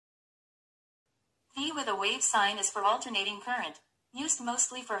V with a wave sign is for alternating current, used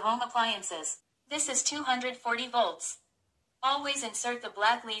mostly for home appliances. This is 240 volts. Always insert the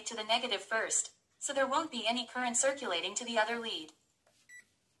black lead to the negative first, so there won't be any current circulating to the other lead.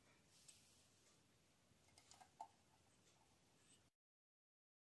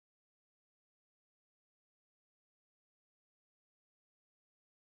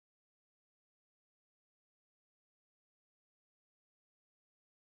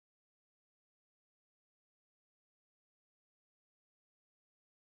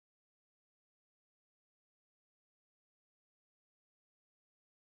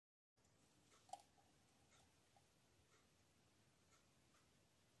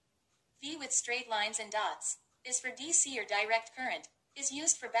 V with straight lines and dots is for DC or direct current, is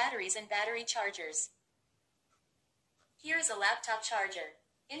used for batteries and battery chargers. Here is a laptop charger.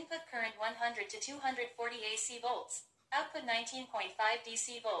 Input current 100 to 240 AC volts, output 19.5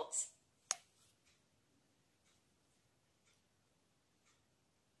 DC volts.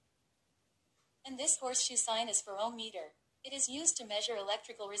 And this horseshoe sign is for ohm meter. It is used to measure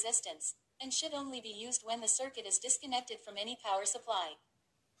electrical resistance, and should only be used when the circuit is disconnected from any power supply.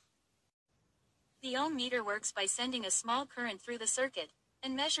 The ohm meter works by sending a small current through the circuit,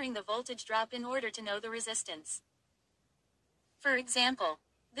 and measuring the voltage drop in order to know the resistance. For example,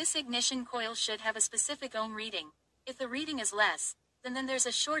 this ignition coil should have a specific ohm reading. If the reading is less, then there's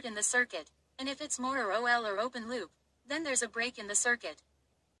a short in the circuit, and if it's more or OL or open loop, then there's a break in the circuit.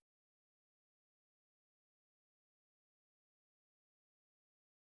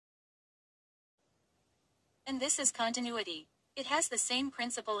 And this is continuity. It has the same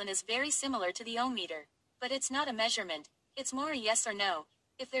principle and is very similar to the ohm meter, but it's not a measurement, it's more a yes or no.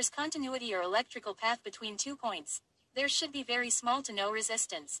 If there's continuity or electrical path between 2 points, there should be very small to no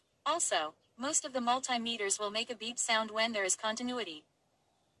resistance. Also, most of the multimeters will make a beep sound when there is continuity.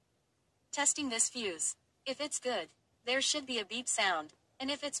 Testing this fuse. If it's good, there should be a beep sound, and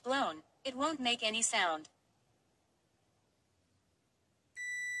if it's blown, it won't make any sound.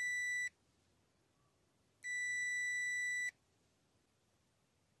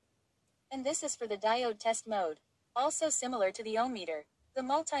 And this is for the diode test mode. Also similar to the ohm meter, the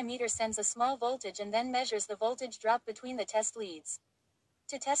multimeter sends a small voltage and then measures the voltage drop between the test leads.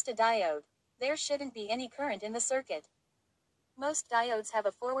 To test a diode, there shouldn't be any current in the circuit. Most diodes have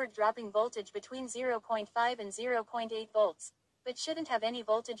a forward dropping voltage between 0.5 and 0.8 volts, but shouldn't have any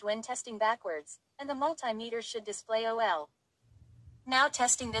voltage when testing backwards, and the multimeter should display OL. Now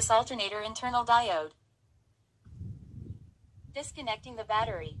testing this alternator internal diode. Disconnecting the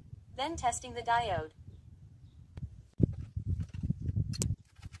battery. Then testing the diode.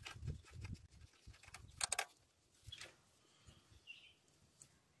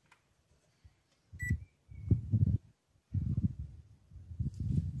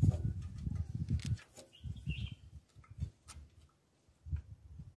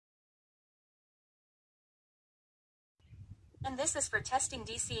 And this is for testing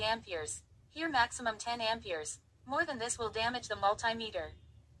DC amperes. Here maximum 10 amperes. More than this will damage the multimeter.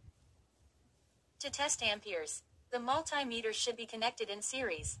 To test amperes, the multimeter should be connected in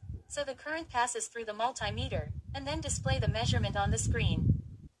series, so the current passes through the multimeter, and then display the measurement on the screen.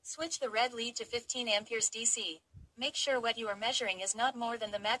 Switch the red lead to 15 amperes DC. Make sure what you are measuring is not more than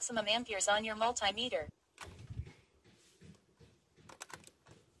the maximum amperes on your multimeter.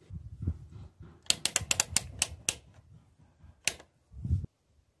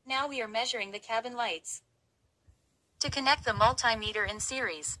 Now we are measuring the cabin lights. To connect the multimeter in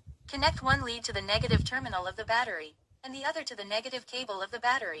series, connect one lead to the negative terminal of the battery, and the other to the negative cable of the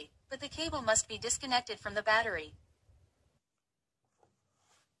battery, but the cable must be disconnected from the battery.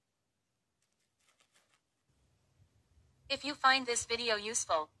 If you find this video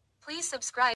useful, please subscribe.